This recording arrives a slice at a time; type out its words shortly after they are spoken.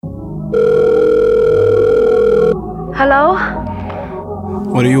Hello?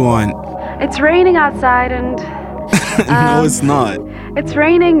 What do you want? It's raining outside and... No, it's not. It's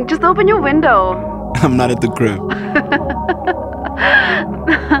raining. Just open your window. I'm not at the crib.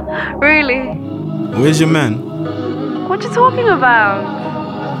 Really? Where's your man? What you talking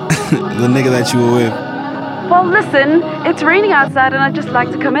about? The nigga that you were with. Well, listen, it's raining outside and I'd just like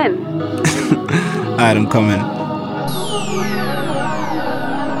to come in. Alright, I'm coming.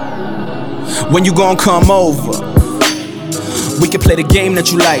 When you gon' come over? We can play the game that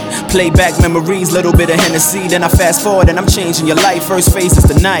you like. Play back memories, little bit of Hennessy. Then I fast forward and I'm changing your life. First phase is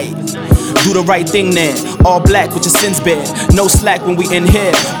the night. Do the right thing then. All black with your sins bare. No slack when we in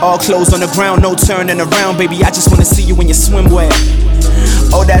here. All clothes on the ground, no turning around. Baby, I just wanna see you in your swimwear.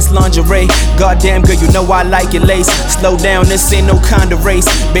 Oh, that's lingerie. Goddamn girl, you know I like your lace. Slow down, this ain't no kind of race.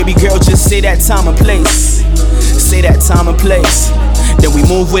 Baby girl, just say that time and place. Say that time and place. Then we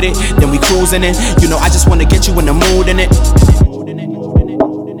move with it, then we cruising it. You know I just wanna get you in the mood in it.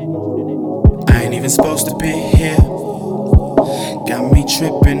 I ain't even supposed to be here. Got me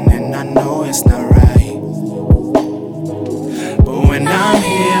tripping and I know it's not right. But when I'm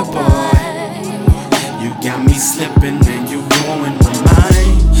here, boy, you got me slipping and you ruin my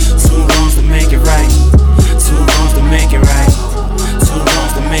mind. Two wrongs to make it right. Two wrongs to make it right. Two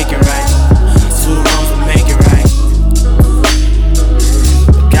wrongs to make it right. Two wrongs to make it right.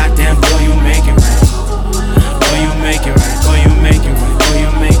 But goddamn, boy, you make it right. Boy, you make it right. Boy, you make it right. Boy,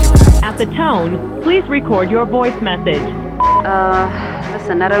 you make it right. At the tone, please record your voice message.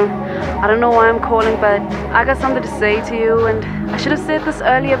 Listen, I don't know why I'm calling, but I got something to say to you, and I should have said this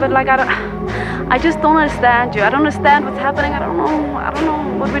earlier, but like I just don't understand you. I don't understand what's happening. I don't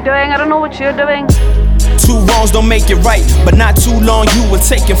know what we're doing. I don't know what you're doing. Two wrongs don't make it right, but not too long you were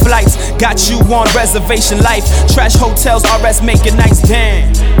taking flights. Got you on reservation life. Trash hotels, RS making nights,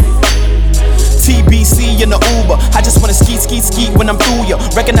 damn. TBC in the Uber. I just wanna skeet when I'm through ya.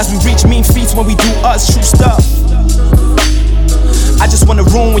 Recognize we reach mean feats when we do us, true stuff. I just wanna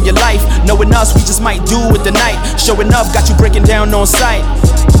ruin your life. Knowing us, we just might do it tonight. Showing up, got you breaking down on sight.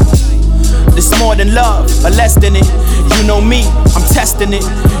 This more than love, or less than it. You know me, I'm testing it.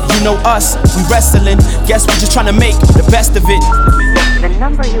 You know us, we wrestling. Guess we just trying to make the best of it. The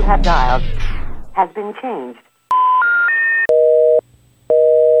number you have dialed has been changed.